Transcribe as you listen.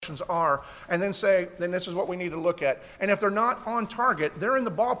are, and then say, then this is what we need to look at. And if they're not on target, they're in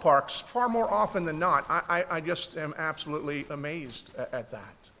the ballparks far more often than not. I just am absolutely amazed at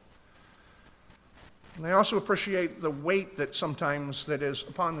that. And I also appreciate the weight that sometimes that is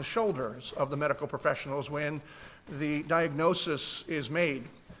upon the shoulders of the medical professionals when the diagnosis is made,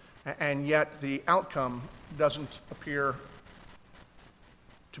 and yet the outcome doesn't appear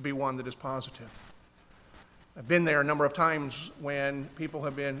to be one that is positive. I've been there a number of times when people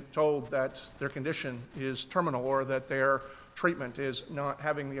have been told that their condition is terminal or that their treatment is not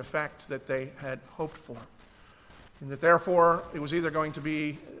having the effect that they had hoped for. And that therefore it was either going to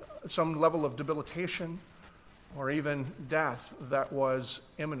be some level of debilitation or even death that was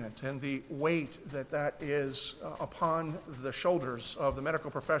imminent. And the weight that is upon the shoulders of the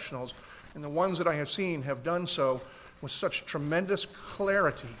medical professionals, and the ones that I have seen have done so with such tremendous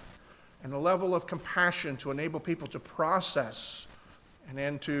clarity and a level of compassion to enable people to process and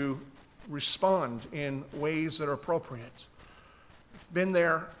then to respond in ways that are appropriate. I've been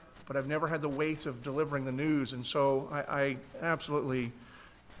there, but I've never had the weight of delivering the news, and so I absolutely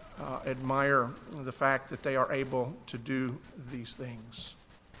admire the fact that they are able to do these things.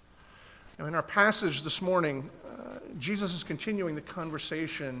 Now, in our passage this morning, Jesus is continuing the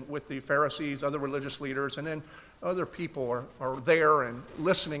conversation with the Pharisees, other religious leaders, and then other people are there and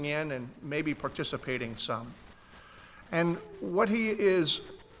listening in and maybe participating some. And what he is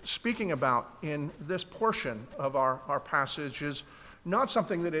speaking about in this portion of our passage is not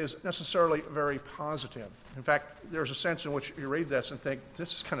something that is necessarily very positive. In fact, there's a sense in which you read this and think,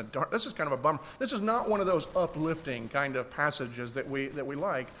 this is kind of dark, this is kind of a bummer. This is not one of those uplifting kind of passages that we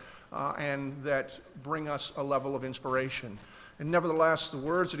like and that bring us a level of inspiration. And nevertheless, the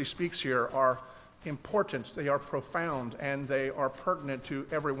words that he speaks here are important, they are profound, and they are pertinent to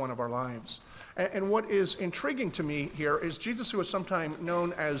every one of our lives. And what is intriguing to me here is Jesus, who is sometimes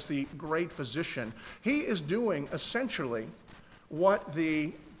known as the great physician, he is doing essentially what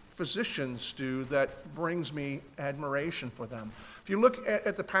the physicians do that brings me admiration for them. If you look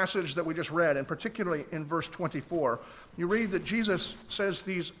at the passage that we just read, and particularly in verse 24, you read that Jesus says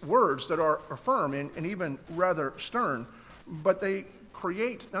these words that are firm and even rather stern, but they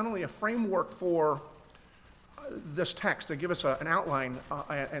create not only a framework for this text to give us an outline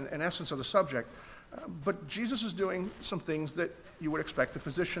and an essence of the subject, but Jesus is doing some things that you would expect a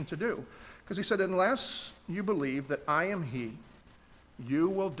physician to do. Because he said, unless you believe that I am he, you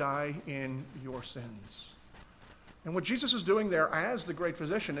will die in your sins. And what Jesus is doing there as the great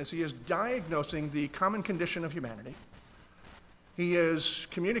physician is he is diagnosing the common condition of humanity. He is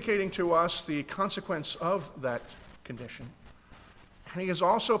communicating to us the consequence of that condition. And he is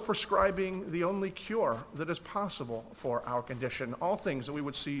also prescribing the only cure that is possible for our condition, all things that we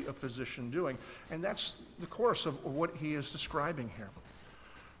would see a physician doing. And that's the course of what he is describing here.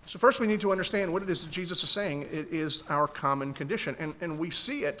 So first we need to understand what it is that Jesus is saying. It is our common condition. And we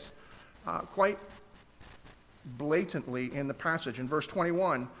see it quite blatantly in the passage. In verse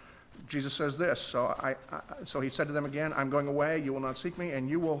 21, Jesus says this, so he said to them again, I'm going away, you will not seek me, and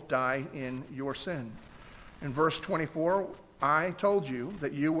you will die in your sin. In verse 24, I told you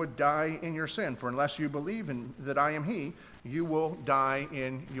that you would die in your sin, for unless you believe in that I am he, you will die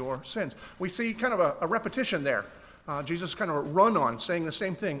in your sins. We see kind of a repetition there. Jesus kind of a run on saying the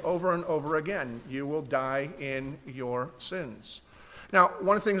same thing over and over again. You will die in your sins. Now,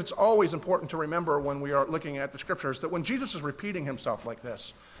 one of the things that's always important to remember when we are looking at the scriptures, that when Jesus is repeating himself like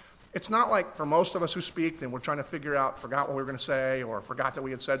this, it's not like for most of us who speak and we're trying to figure out, forgot what we were going to say or forgot that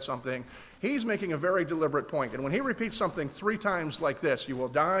we had said something. He's making a very deliberate point. And when he repeats something 3 times like this, you will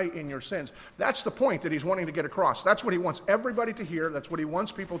die in your sins, that's the point that he's wanting to get across. That's what he wants everybody to hear. That's what he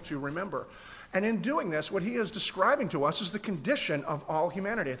wants people to remember. And in doing this, what he is describing to us is the condition of all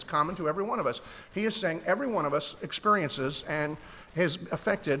humanity. It's common to every one of us. He is saying every one of us experiences and is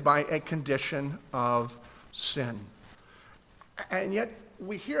affected by a condition of sin. And yet,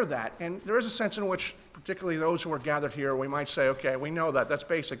 we hear that, and there is a sense in which, particularly those who are gathered here, we might say, okay, we know that, that's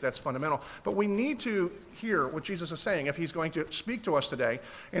basic, that's fundamental, but we need to hear what Jesus is saying if he's going to speak to us today,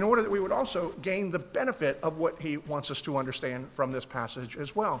 in order that we would also gain the benefit of what he wants us to understand from this passage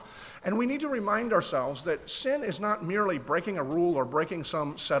as well. And we need to remind ourselves that sin is not merely breaking a rule or breaking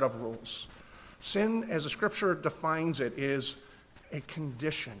some set of rules. Sin, as the scripture defines it, is a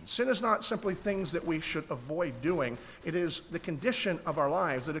condition. Sin is not simply things that we should avoid doing. It is the condition of our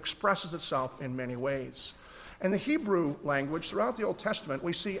lives that expresses itself in many ways. In the Hebrew language, throughout the Old Testament,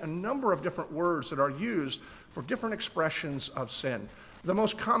 we see a number of different words that are used for different expressions of sin. The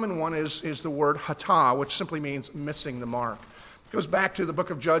most common one is the word hatah, which simply means missing the mark. It goes back to the book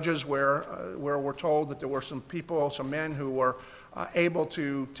of Judges where we're told that there were some people, some men who were able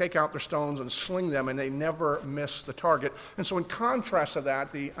to take out their stones and sling them, and they never missed the target. And so in contrast to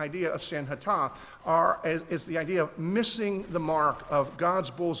that, the idea of sin hata is the idea of missing the mark of God's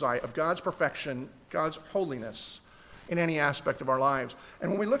bullseye, of God's perfection, God's holiness in any aspect of our lives.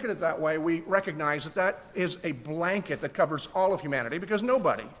 And when we look at it that way, we recognize that that is a blanket that covers all of humanity, because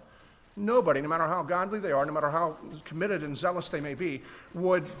nobody, no matter how godly they are, no matter how committed and zealous they may be,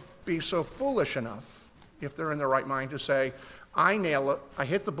 would be so foolish enough, if they're in their right mind, to say, I nail it, I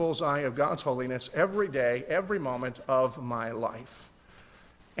hit the bullseye of God's holiness every day, every moment of my life.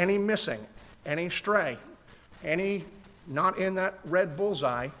 Any missing, any stray, any not in that red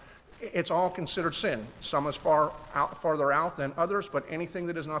bullseye, it's all considered sin. Some is farther out than others, but anything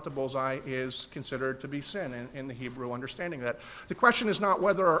that is not the bullseye is considered to be sin in the Hebrew understanding of that. The question is not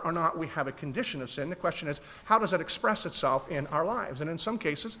whether or not we have a condition of sin. The question is, how does it express itself in our lives? And in some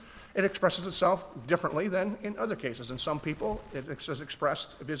cases, it expresses itself differently than in other cases. In some people, it is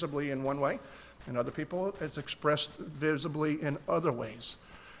expressed visibly in one way. In other people, it's expressed visibly in other ways.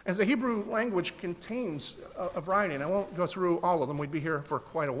 As the Hebrew language contains a variety, and I won't go through all of them, we'd be here for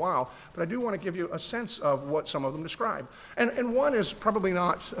quite a while, but I do want to give you a sense of what some of them describe. And one is probably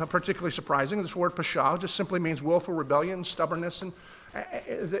not particularly surprising. This word pasha just simply means willful rebellion, stubbornness, and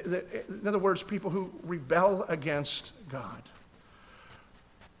in other words, people who rebel against God.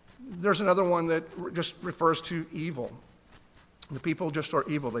 There's another one that just refers to evil. The people just are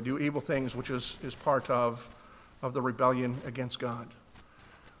evil. They do evil things, which is part of the rebellion against God.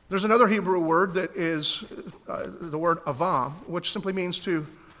 There's another Hebrew word that is the word avah, which simply means to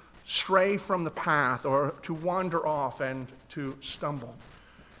stray from the path or to wander off and to stumble.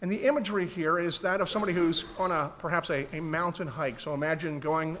 And the imagery here is that of somebody who's on perhaps a mountain hike. So imagine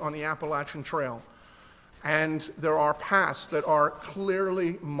going on the Appalachian Trail. And there are paths that are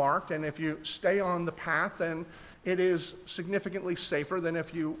clearly marked, and if you stay on the path, then it is significantly safer than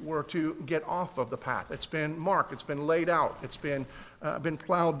if you were to get off of the path. It's been marked, it's been laid out, it's been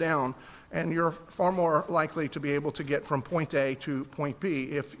plowed down, and you're far more likely to be able to get from point A to point B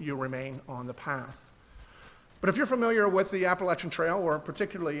if you remain on the path. But if you're familiar with the Appalachian Trail, or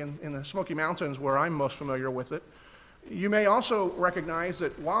particularly in the Smoky Mountains where I'm most familiar with it, you may also recognize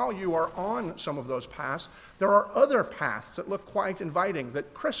that while you are on some of those paths, there are other paths that look quite inviting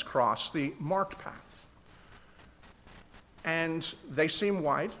that crisscross the marked path. And they seem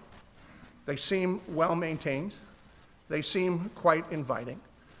wide, they seem well maintained, they seem quite inviting.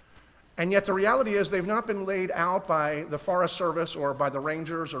 And yet the reality is they've not been laid out by the Forest Service or by the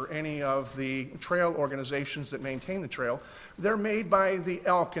rangers or any of the trail organizations that maintain the trail. They're made by the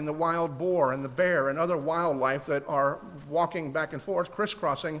elk and the wild boar and the bear and other wildlife that are walking back and forth,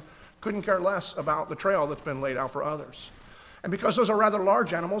 crisscrossing, couldn't care less about the trail that's been laid out for others. And because those are rather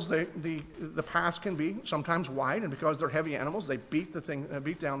large animals, the paths can be sometimes wide, and because they're heavy animals, they beat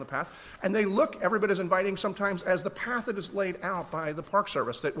down the path, and they look every bit as inviting sometimes as the path that is laid out by the Park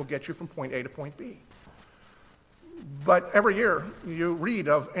Service that will get you from point A to point B. But every year you read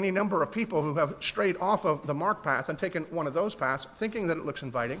of any number of people who have strayed off of the marked path and taken one of those paths, thinking that it looks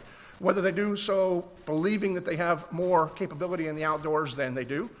inviting, whether they do so believing that they have more capability in the outdoors than they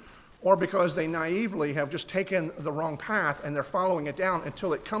do, or because they naively have just taken the wrong path and they're following it down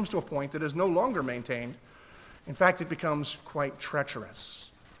until it comes to a point that is no longer maintained. In fact, it becomes quite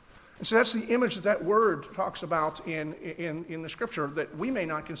treacherous. And so that's the image that word talks about in the scripture that we may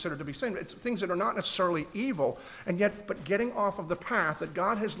not consider to be sin. It's things that are not necessarily evil, but getting off of the path that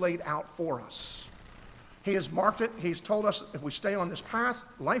God has laid out for us. He has marked it. He's told us if we stay on this path,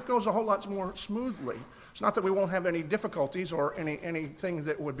 life goes a whole lot more smoothly. It's not that we won't have any difficulties or anything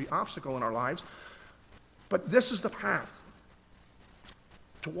that would be obstacle in our lives, but this is the path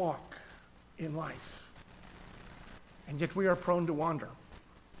to walk in life. And yet we are prone to wander.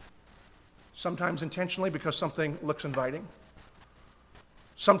 Sometimes intentionally because something looks inviting.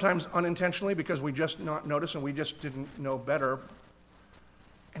 Sometimes unintentionally because we just not notice and we just didn't know better.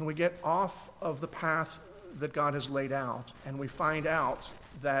 And we get off of the path that God has laid out, and we find out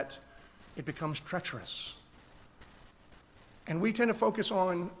that it becomes treacherous. And we tend to focus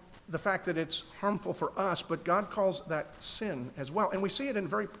on the fact that it's harmful for us, but God calls that sin as well. And we see it in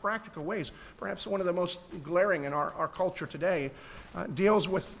very practical ways. Perhaps one of the most glaring in our culture today deals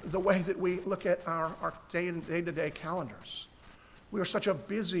with the way that we look at our day-to-day calendars. We are such a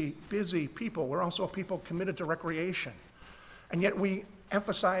busy people. We're also a people committed to recreation. And yet we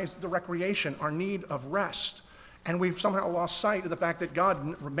emphasize the recreation, our need of rest. And we've somehow lost sight of the fact that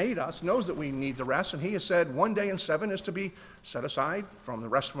God made us, knows that we need the rest, and he has said 1 day in 7 is to be set aside from the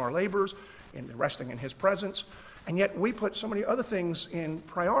rest of our labors and resting in his presence. And yet we put so many other things in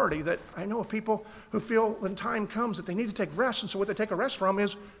priority that I know of people who feel when time comes that they need to take rest. And so what they take a rest from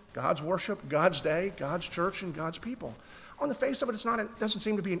is God's worship, God's day, God's church, and God's people. On the face of it, it doesn't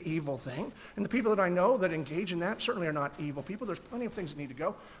seem to be an evil thing. And the people that I know that engage in that certainly are not evil people. There's plenty of things that need to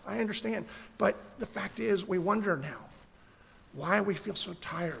go. I understand. But the fact is, we wonder now why we feel so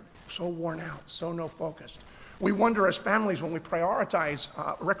tired, so worn out, so no focused. We wonder as families when we prioritize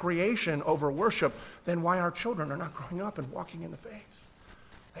recreation over worship, then why our children are not growing up and walking in the faith.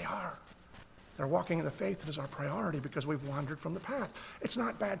 They are. They're walking in the faith that is our priority because we've wandered from the path. It's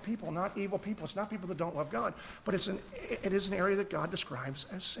not bad people, not evil people. It's not people that don't love God. But it is an area that God describes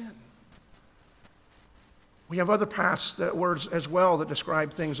as sin. We have other words as well that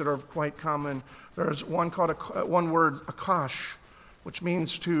describe things that are quite common. There's one word, akash, which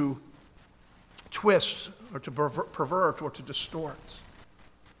means to twist or to pervert or to distort.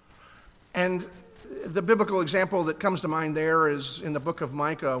 And the biblical example that comes to mind there is in the book of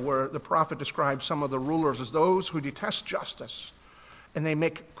Micah, where the prophet describes some of the rulers as those who detest justice, and they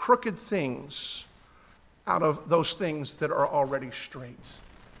make crooked things out of those things that are already straight.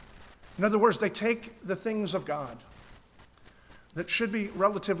 In other words, they take the things of God that should be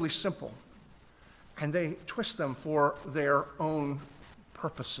relatively simple, and they twist them for their own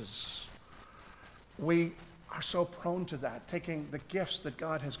purposes. We are so prone to that, taking the gifts that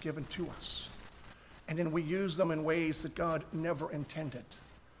God has given to us, and then we use them in ways that God never intended.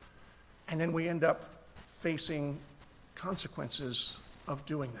 And then we end up facing consequences of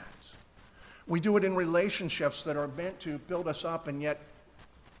doing that. We do it in relationships that are meant to build us up, and yet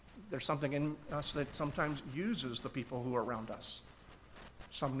there's something in us that sometimes uses the people who are around us.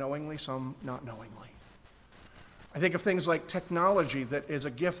 Some knowingly, some not knowingly. I think of things like technology that is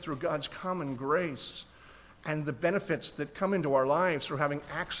a gift through God's common grace, and the benefits that come into our lives through having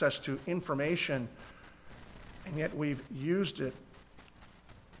access to information, and yet we've used it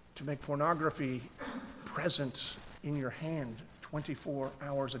to make pornography present in your hand 24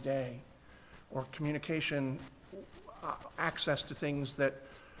 hours a day, or communication access to things that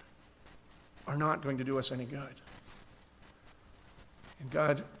are not going to do us any good. And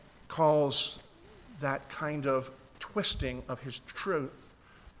God calls that kind of twisting of his truth,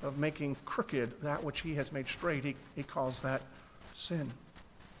 of making crooked that which he has made straight, he calls that sin.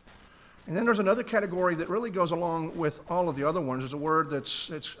 And then there's another category that really goes along with all of the other ones. There's a word it's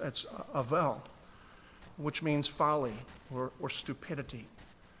avel, which means folly or stupidity.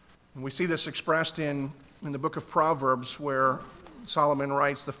 And we see this expressed in the book of Proverbs, where Solomon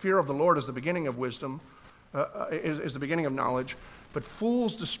writes, "The fear of the Lord is the beginning of wisdom, is the beginning of knowledge, but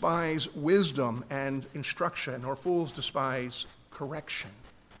fools despise wisdom and instruction," or fools despise correction.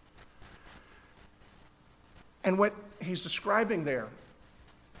 And what he's describing there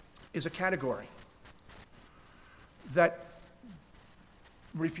is a category that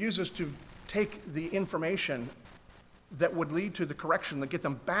refuses to take the information that would lead to the correction, that get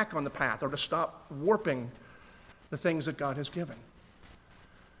them back on the path, or to stop warping the things that God has given.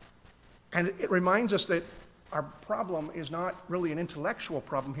 And it reminds us that our problem is not really an intellectual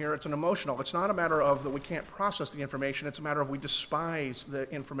problem here, it's an emotional. It's not a matter of that we can't process the information, it's a matter of we despise the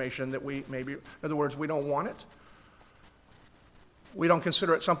information that we maybe, in other words, we don't want it. We don't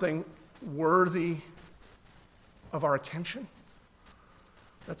consider it something worthy of our attention.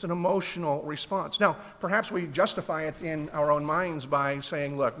 That's an emotional response. Now, perhaps we justify it in our own minds by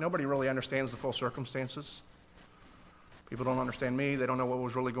saying, look, nobody really understands the full circumstances. People don't understand me. They don't know what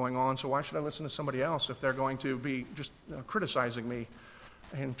was really going on. So why should I listen to somebody else if they're going to be just criticizing me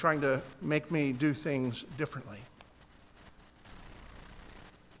and trying to make me do things differently?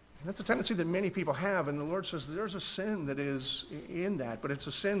 And that's a tendency that many people have, and the Lord says there's a sin that is in that, but it's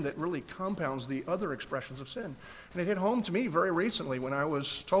a sin that really compounds the other expressions of sin. And it hit home to me very recently when I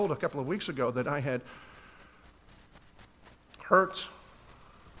was told a couple of weeks ago that I had hurt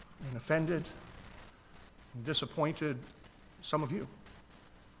and offended and disappointed some of you.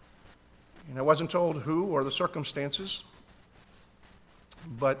 And I wasn't told who or the circumstances,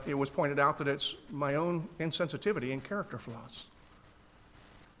 but it was pointed out that it's my own insensitivity and character flaws.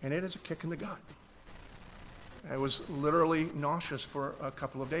 And it is a kick in the gut. I was literally nauseous for a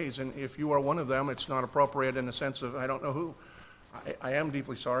couple of days. And if you are one of them, it's not appropriate in the sense of I don't know who. I am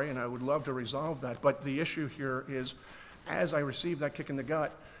deeply sorry, and I would love to resolve that. But the issue here is, as I received that kick in the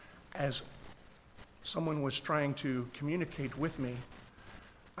gut, as someone was trying to communicate with me,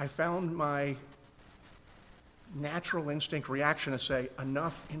 I found my natural instinct reaction to say,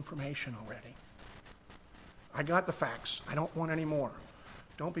 enough information already. I got the facts. I don't want any more.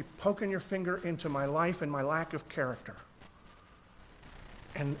 Don't be poking your finger into my life and my lack of character.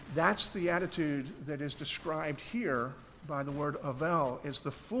 And that's the attitude that is described here by the word avel, is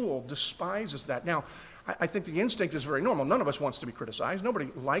the fool despises that. Now, I think the instinct is very normal. None of us wants to be criticized. Nobody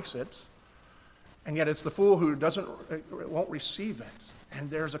likes it. And yet it's the fool who won't receive it. And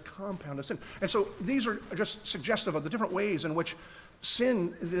there's a compound of sin. And so these are just suggestive of the different ways in which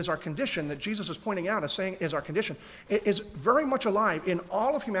sin is our condition, that Jesus is pointing out as saying is our condition. It is very much alive in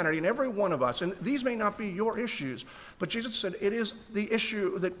all of humanity, in every one of us. And these may not be your issues, but Jesus said it is the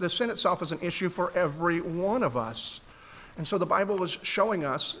issue, that the sin itself is an issue for every one of us. And so the Bible is showing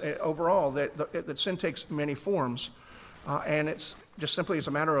us overall that sin takes many forms. And it's just simply as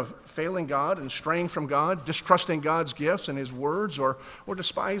a matter of failing God and straying from God, distrusting God's gifts and his words, or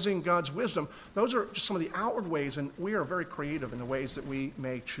despising God's wisdom. Those are just some of the outward ways, and we are very creative in the ways that we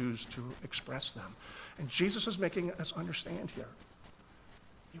may choose to express them. And Jesus is making us understand here.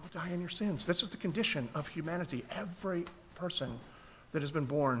 You will die in your sins. This is the condition of humanity. Every person that has been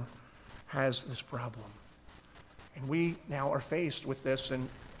born has this problem. And we now are faced with this, and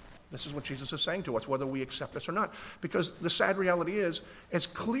this is what Jesus is saying to us, whether we accept this or not. Because the sad reality is, as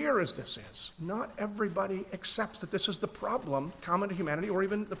clear as this is, not everybody accepts that this is the problem common to humanity, or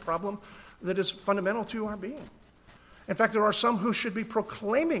even the problem that is fundamental to our being. In fact, there are some who should be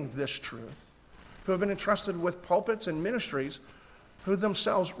proclaiming this truth, who have been entrusted with pulpits and ministries, who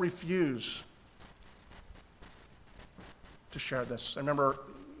themselves refuse to share this. I remember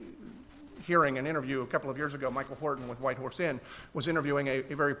hearing an interview a couple of years ago. Michael Horton with White Horse Inn was interviewing a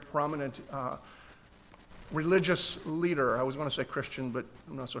very prominent religious leader. I was going to say Christian, but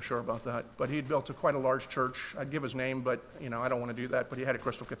I'm not so sure about that. But he'd built quite a large church. I'd give his name, but I don't want to do that. But he had a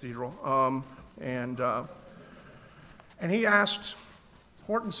crystal cathedral. And he asked,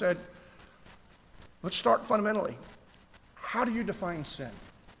 Horton said, let's start fundamentally. How do you define sin?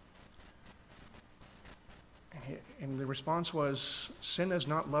 And the response was, sin is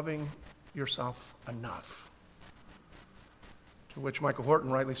not loving yourself enough. To which Michael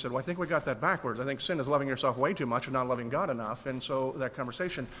Horton rightly said, well, I think we got that backwards. I think sin is loving yourself way too much and not loving God enough. And so that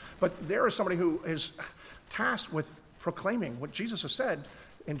conversation. But there is somebody who is tasked with proclaiming what Jesus has said.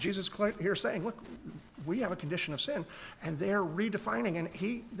 And Jesus here saying, look, we have a condition of sin. And they're redefining. And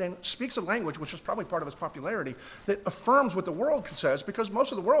he then speaks a language, which is probably part of his popularity, that affirms what the world says, because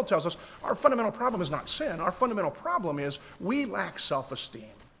most of the world tells us our fundamental problem is not sin. Our fundamental problem is we lack self-esteem.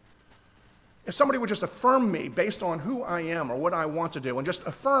 If somebody would just affirm me based on who I am or what I want to do, and just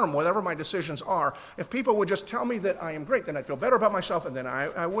affirm whatever my decisions are, if people would just tell me that I am great, then I'd feel better about myself, and then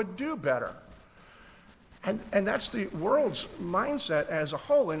I would do better. And that's the world's mindset as a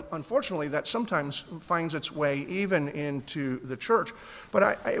whole, and unfortunately that sometimes finds its way even into the church.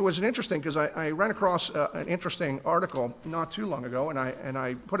 But it was interesting, because I ran across an interesting article not too long ago, and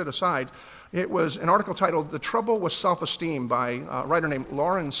I put it aside. It was an article titled "The Trouble with Self-Esteem" by a writer named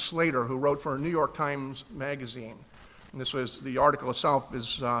Lauren Slater, who wrote for New York Times Magazine. And the article itself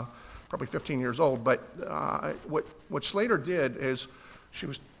is probably 15 years old, but what Slater did is she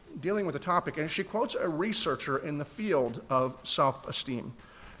was dealing with a topic, and she quotes a researcher in the field of self-esteem.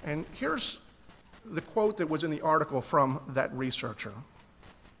 And here's the quote that was in the article from that researcher.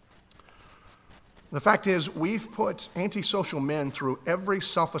 The fact is, we've put antisocial men through every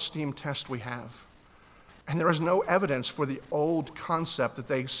self-esteem test we have, and there is no evidence for the old concept that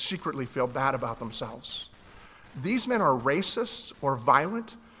they secretly feel bad about themselves. These men are racists or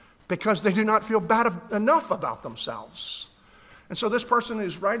violent because they do not feel bad enough about themselves. And so this person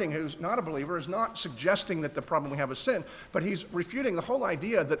who's writing, who's not a believer, is not suggesting that the problem we have is sin, but he's refuting the whole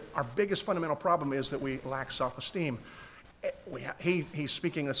idea that our biggest fundamental problem is that we lack self-esteem. He's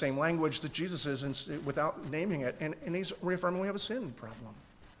speaking the same language that Jesus is without naming it, and he's reaffirming we have a sin problem.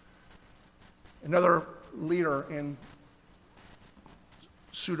 Another leader in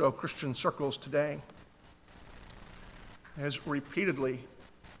pseudo-Christian circles today has repeatedly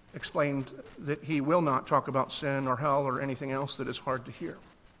explained that he will not talk about sin or hell or anything else that is hard to hear.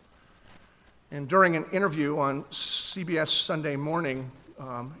 And during an interview on CBS Sunday Morning,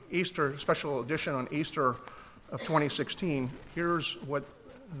 Easter, special edition on Easter of 2016, here's what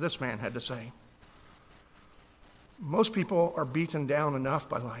this man had to say. Most people are beaten down enough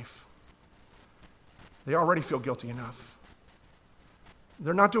by life. They already feel guilty enough.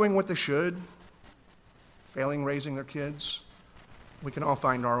 They're not doing what they should, failing raising their kids. We can all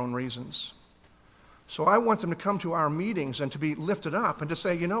find our own reasons. So I want them to come to our meetings and to be lifted up and to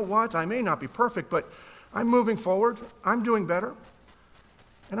say, you know what, I may not be perfect, but I'm moving forward, I'm doing better.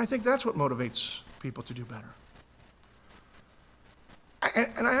 And I think that's what motivates people to do better.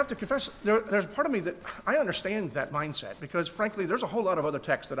 And I have to confess, there's part of me that I understand that mindset, because frankly, there's a whole lot of other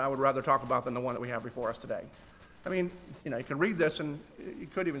texts that I would rather talk about than the one that we have before us today. I mean, you can read this and you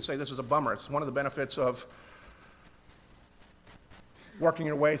could even say this is a bummer. It's one of the benefits of working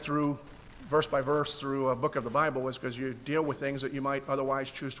your way through verse by verse through a book of the Bible is because you deal with things that you might otherwise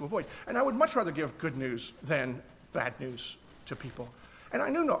choose to avoid. And I would much rather give good news than bad news to people. And I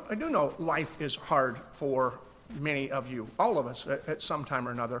do know life is hard for many of you, all of us at some time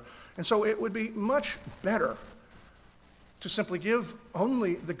or another. And so it would be much better to simply give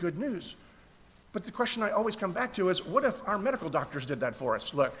only the good news. But the question I always come back to is, what if our medical doctors did that for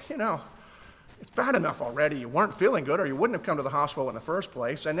us? Look, it's bad enough already. You weren't feeling good or you wouldn't have come to the hospital in the first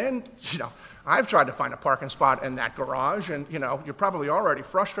place. And then, I've tried to find a parking spot in that garage and, you're probably already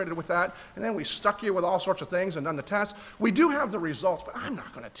frustrated with that. And then we stuck you with all sorts of things and done the tests. We do have the results, but I'm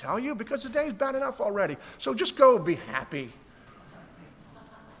not going to tell you because the day's bad enough already. So just go be happy.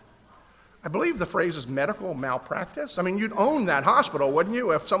 I believe the phrase is medical malpractice. I mean, you'd own that hospital, wouldn't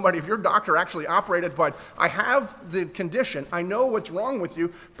you, if your doctor actually operated, but I have the condition, I know what's wrong with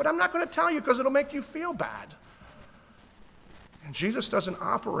you, but I'm not going to tell you because it'll make you feel bad. And Jesus doesn't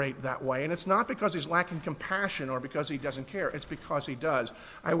operate that way, and it's not because he's lacking compassion or because he doesn't care. It's because he does.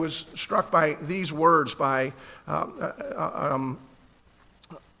 I was struck by these words by a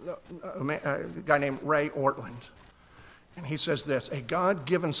guy named Ray Ortland. And he says this: a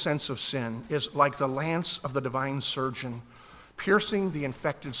God-given sense of sin is like the lance of the divine surgeon, piercing the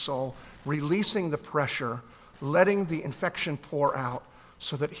infected soul, releasing the pressure, letting the infection pour out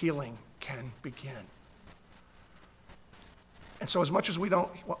so that healing can begin. And so as much as we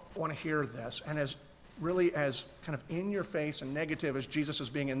don't want to hear this, and as kind of in your face and negative as Jesus is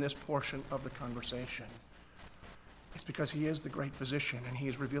being in this portion of the conversation, it's because he is the great physician and he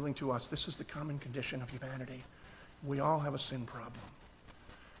is revealing to us this is the common condition of humanity. We all have a sin problem.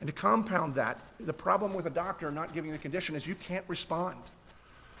 And to compound that, the problem with a doctor not giving the condition is you can't respond.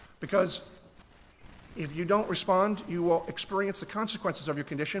 Because if you don't respond, you will experience the consequences of your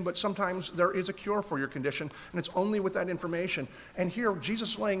condition, but sometimes there is a cure for your condition, and it's only with that information. And here,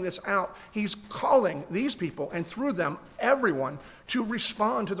 Jesus laying this out, he's calling these people, and through them, everyone, to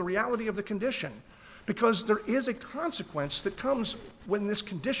respond to the reality of the condition. Because there is a consequence that comes when this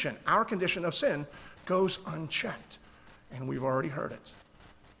condition, our condition of sin, goes unchecked. And we've already heard it.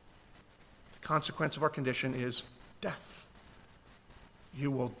 The consequence of our condition is death.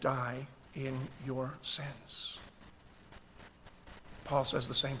 You will die in your sins. Paul says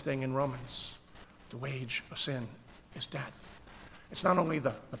the same thing in Romans. The wage of sin is death. It's not only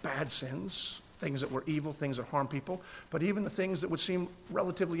the bad sins, things that were evil, things that harm people, but even the things that would seem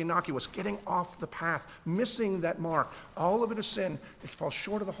relatively innocuous, getting off the path, missing that mark. All of it is sin. It falls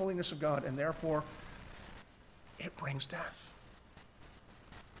short of the holiness of God, and therefore it brings death.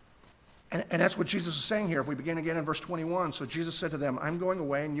 And that's what Jesus is saying here. If we begin again in verse 21, so Jesus said to them, I'm going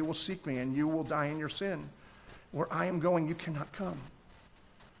away, and you will seek me, and you will die in your sin. Where I am going, you cannot come.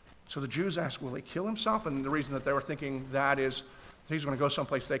 So the Jews asked, will he kill himself? And the reason that they were thinking that is he's going to go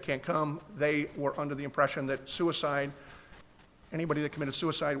someplace they can't come. They were under the impression that suicide, anybody that committed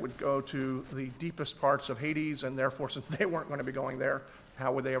suicide would go to the deepest parts of Hades, and therefore, since they weren't going to be going there,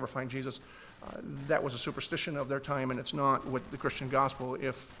 how would they ever find Jesus? That was a superstition of their time, and it's not with the Christian gospel.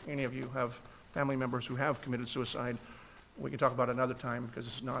 If any of you have family members who have committed suicide, we can talk about it another time because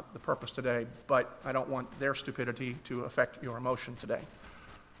this is not the purpose today, but I don't want their stupidity to affect your emotion today.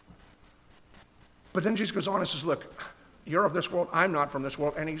 But then Jesus goes on and says, look, you're of this world, I'm not from this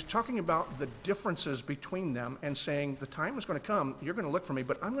world. And he's talking about the differences between them and saying, the time is going to come, you're going to look for me,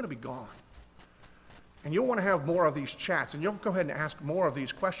 but I'm going to be gone. And you'll want to have more of these chats, and you'll go ahead and ask more of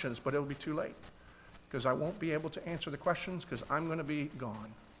these questions, but it'll be too late because I won't be able to answer the questions because I'm going to be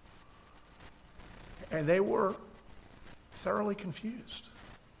gone. And they were thoroughly confused.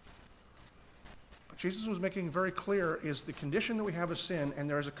 But Jesus was making very clear is the condition that we have is sin, and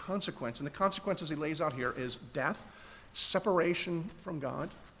there is a consequence. And the consequences he lays out here is death, separation from God.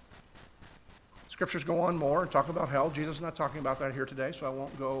 Scriptures go on more and talk about hell. Jesus is not talking about that here today, so I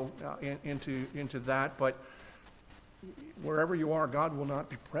won't go into that. But wherever you are, God will not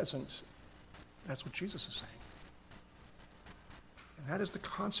be present. That's what Jesus is saying. And that is the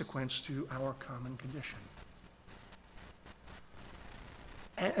consequence to our common condition.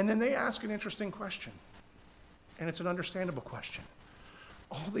 And then they ask an interesting question. And it's an understandable question.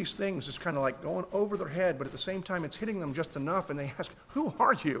 All these things is kind of like going over their head, but at the same time it's hitting them just enough. And they ask, who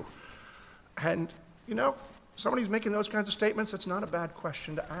are you? And, somebody who's making those kinds of statements, it's not a bad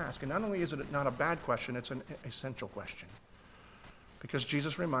question to ask. And not only is it not a bad question, it's an essential question. Because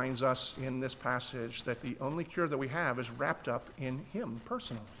Jesus reminds us in this passage that the only cure that we have is wrapped up in him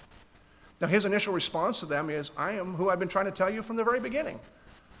personally. Now, his initial response to them is, I am who I've been trying to tell you from the very beginning.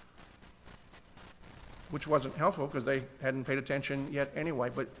 which wasn't helpful because they hadn't paid attention yet anyway.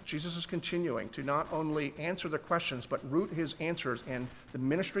 But Jesus is continuing to not only answer their questions, but root his answers in the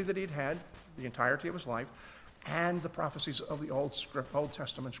ministry that he'd had the entirety of his life and the prophecies of the Old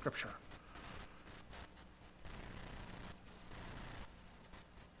Testament Scripture.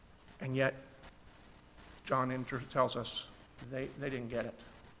 And yet, John tells us they didn't get it.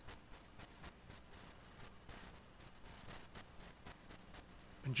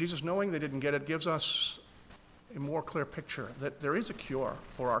 And Jesus, knowing they didn't get it, gives us a more clear picture that there is a cure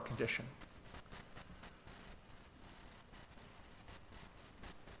for our condition.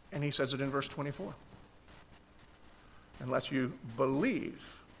 And he says it in verse 24. Unless you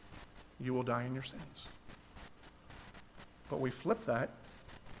believe, you will die in your sins. But we flip that.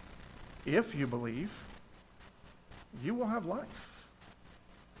 If you believe, you will have life.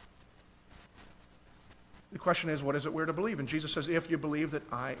 The question is, what is it we're to believe? And Jesus says, if you believe that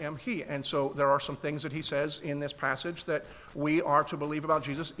I am he. And so there are some things that he says in this passage that we are to believe about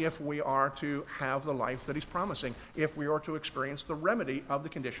Jesus if we are to have the life that he's promising, if we are to experience the remedy of the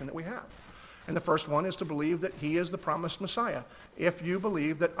condition that we have. And the first one is to believe that he is the promised Messiah. If you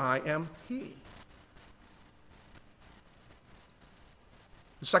believe that I am he.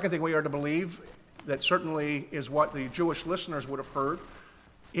 The second thing we are to believe, that certainly is what the Jewish listeners would have heard,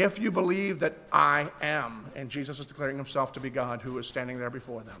 if you believe that I am, and Jesus is declaring himself to be God who is standing there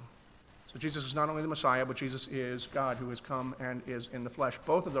before them. So Jesus is not only the Messiah, but Jesus is God who has come and is in the flesh.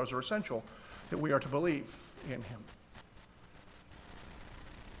 Both of those are essential that we are to believe in him.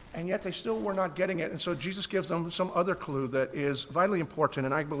 And yet they still were not getting it, and so Jesus gives them some other clue that is vitally important,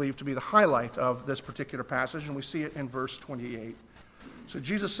 and I believe to be the highlight of this particular passage, and we see it in verse 28. So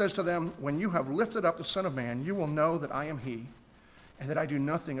Jesus says to them, when you have lifted up the Son of Man, you will know that I am he, and that I do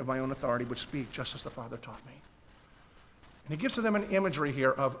nothing of my own authority but speak just as the Father taught me. And he gives to them an imagery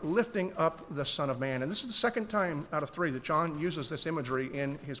here of lifting up the Son of Man. And this is the second time out of 3 that John uses this imagery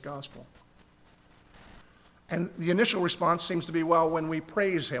in his gospel. And the initial response seems to be, well, when we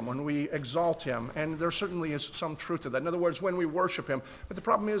praise him, when we exalt him, and there certainly is some truth to that. In other words, when we worship him. But the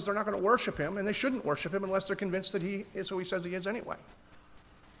problem is they're not going to worship him, and they shouldn't worship him unless they're convinced that he is who he says he is anyway.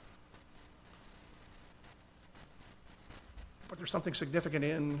 But there's something significant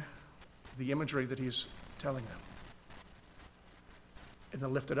in the imagery that he's telling them. And to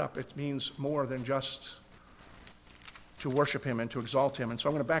lift it up, it means more than just to worship him and to exalt him. And so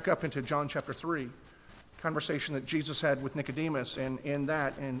I'm going to back up into John chapter 3, conversation that Jesus had with Nicodemus. And in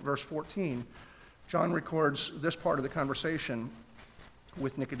that, in verse 14, John records this part of the conversation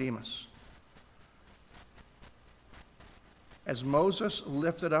with Nicodemus. As Moses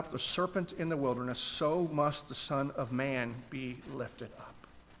lifted up the serpent in the wilderness, so must the Son of Man be lifted up.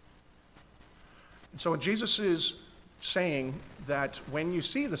 And so Jesus is saying that when you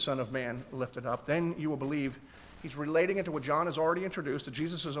see the Son of Man lifted up, then you will believe. He's relating it to what John has already introduced, that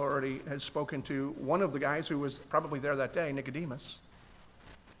Jesus has spoken to one of the guys who was probably there that day, Nicodemus.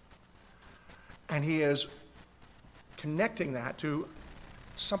 And he is connecting that to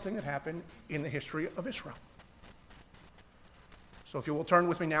something that happened in the history of Israel. So if you will turn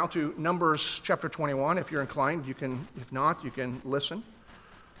with me now to Numbers chapter 21. If you're inclined, you can. If not, you can listen.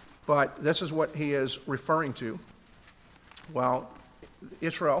 But this is what he is referring to. Well,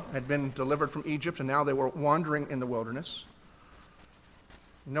 Israel had been delivered from Egypt, and now they were wandering in the wilderness.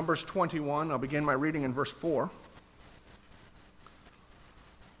 Numbers 21, I'll begin my reading in verse 4.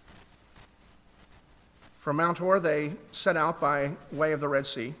 From Mount Hor they set out by way of the Red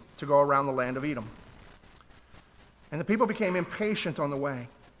Sea to go around the land of Edom. And the people became impatient on the way.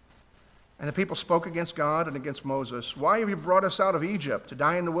 And the people spoke against God and against Moses. Why have you brought us out of Egypt to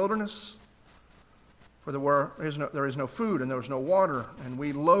die in the wilderness? For there is no food and there is no water, and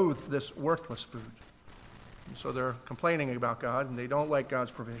we loathe this worthless food. And so they're complaining about God, and they don't like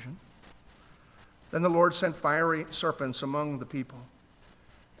God's provision. Then the Lord sent fiery serpents among the people,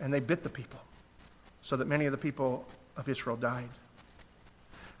 and they bit the people, so that many of the people of Israel died.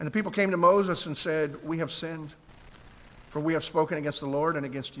 And the people came to Moses and said, we have sinned, for we have spoken against the Lord and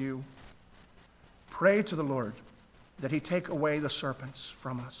against you. Pray to the Lord that he take away the serpents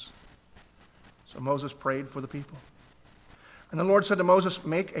from us. So Moses prayed for the people. And the Lord said to Moses,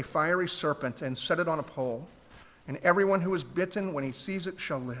 make a fiery serpent and set it on a pole, and everyone who is bitten when he sees it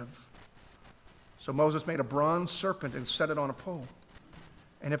shall live. So Moses made a bronze serpent and set it on a pole.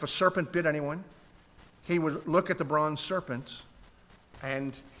 And if a serpent bit anyone, he would look at the bronze serpent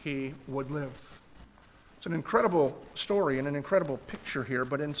and he would live. It's an incredible story and an incredible picture here,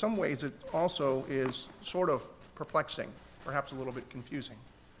 but in some ways it also is sort of perplexing, perhaps a little bit confusing.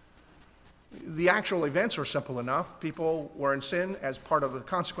 The actual events are simple enough. People were in sin. As part of the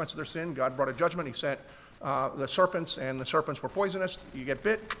consequence of their sin, God brought a judgment. He sent the serpents, and the serpents were poisonous. You get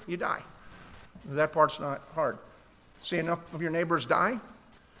bit, you die. That part's not hard. See enough of your neighbors die,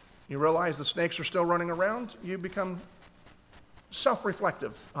 you realize the snakes are still running around, you become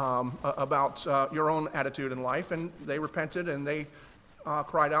self-reflective about your own attitude in life, and they repented and they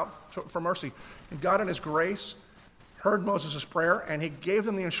cried out for mercy. And God in his grace heard Moses' prayer, and he gave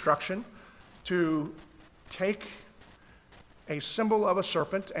them the instruction to take a symbol of a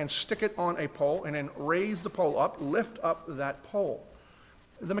serpent and stick it on a pole and then raise the pole up, lift up that pole.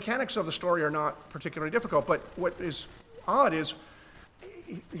 The mechanics of the story are not particularly difficult, but what is odd is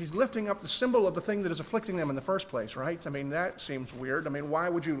he's lifting up the symbol of the thing that is afflicting them in the first place, right? I mean, that seems weird. I mean, why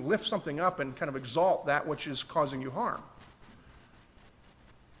would you lift something up and kind of exalt that which is causing you harm?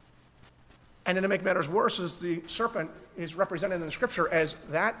 And then to make matters worse is the serpent is represented in the scripture as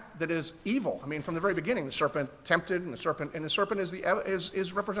that is evil. I mean, from the very beginning, the serpent tempted, and the serpent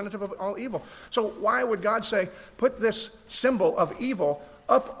is representative of all evil. So why would God say, put this symbol of evil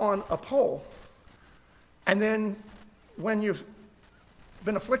up on a pole, and then when you've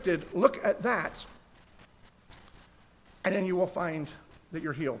been afflicted, look at that, and then you will find that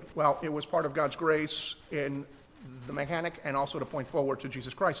you're healed? Well, it was part of God's grace in the mechanic, and also to point forward to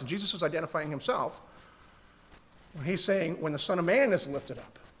Jesus Christ. And Jesus is identifying himself when he's saying, when the Son of Man is lifted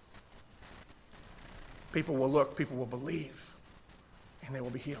up, people will look, people will believe, and they will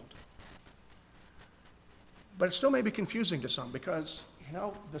be healed. But it still may be confusing to some because,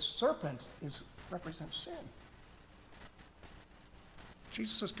 the serpent represents sin.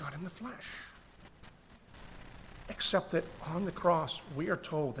 Jesus is God in the flesh. Except that on the cross, we are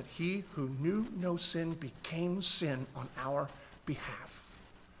told that he who knew no sin became sin on our behalf.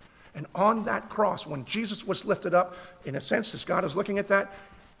 And on that cross, when Jesus was lifted up, in a sense, as God is looking at that,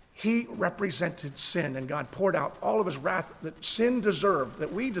 he represented sin, and God poured out all of his wrath that sin deserved,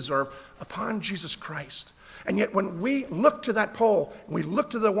 that we deserve, upon Jesus Christ. And yet when we look to that pole, and we look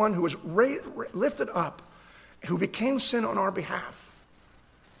to the one who was lifted up, who became sin on our behalf,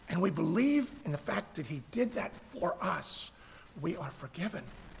 and we believe in the fact that he did that for us, we are forgiven.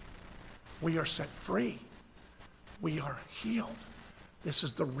 We are set free. We are healed. This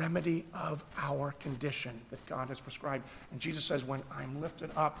is the remedy of our condition that God has prescribed. And Jesus says, when I'm lifted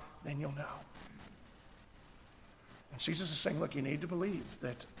up, then you'll know. And Jesus is saying, look, you need to believe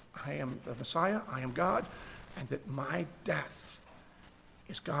that I am the Messiah, I am God, and that my death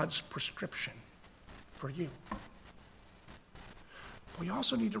is God's prescription for you. We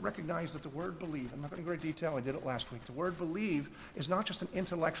also need to recognize that the word believe, I'm not going to go into great detail, I did it last week. The word believe is not just an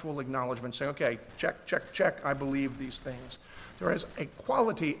intellectual acknowledgement saying, okay, check, check, check, I believe these things. There is a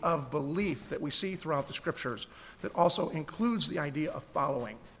quality of belief that we see throughout the scriptures that also includes the idea of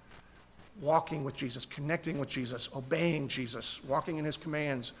following, walking with Jesus, connecting with Jesus, obeying Jesus, walking in his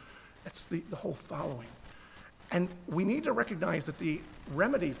commands. That's the whole following. And we need to recognize that the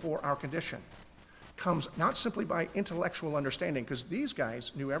remedy for our condition comes not simply by intellectual understanding, because these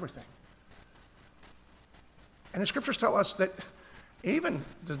guys knew everything. And the scriptures tell us that even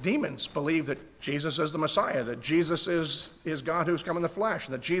the demons believe that Jesus is the Messiah, that Jesus is God who's come in the flesh,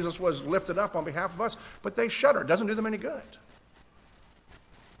 and that Jesus was lifted up on behalf of us, but they shudder. It doesn't do them any good.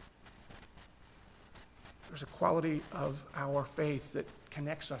 There's a quality of our faith that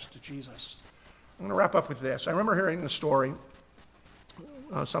connects us to Jesus. I'm going to wrap up with this. I remember hearing the story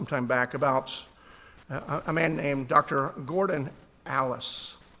some time back about a man named Dr. Gordon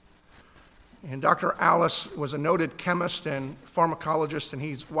Alice. And Dr. Alice was a noted chemist and pharmacologist, and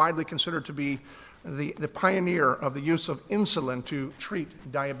he's widely considered to be the pioneer of the use of insulin to treat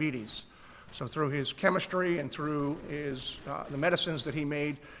diabetes. So through his chemistry and through the medicines that he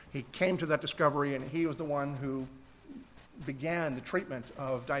made, he came to that discovery, and he was the one who began the treatment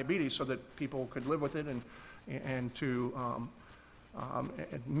of diabetes so that people could live with it and to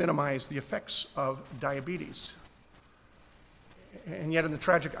minimize the effects of diabetes. And yet in the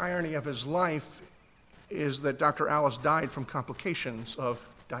tragic irony of his life is that Dr. Alice died from complications of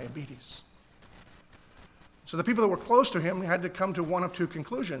diabetes. So the people that were close to him had to come to one of two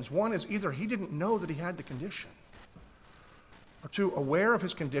conclusions. One is either he didn't know that he had the condition, or two, aware of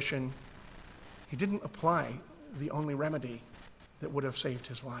his condition, he didn't apply the only remedy that would have saved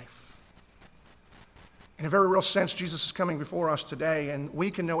his life. In a very real sense, Jesus is coming before us today, and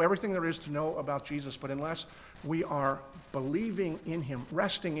we can know everything there is to know about Jesus, but unless we are believing in him,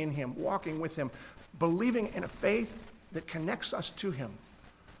 resting in him, walking with him, believing in a faith that connects us to him.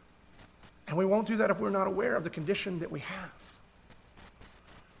 And we won't do that if we're not aware of the condition that we have.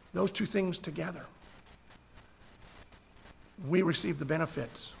 Those two things together, we receive the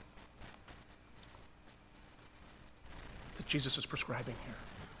benefit Jesus is prescribing here.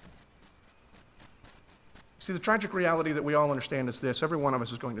 See, the tragic reality that we all understand is this: every one of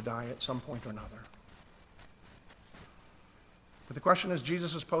us is going to die at some point or another. But the question is,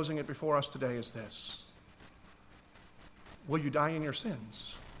 Jesus is posing it before us today, is this: will you die in your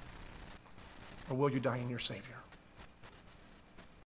sins, or will you die in your Savior?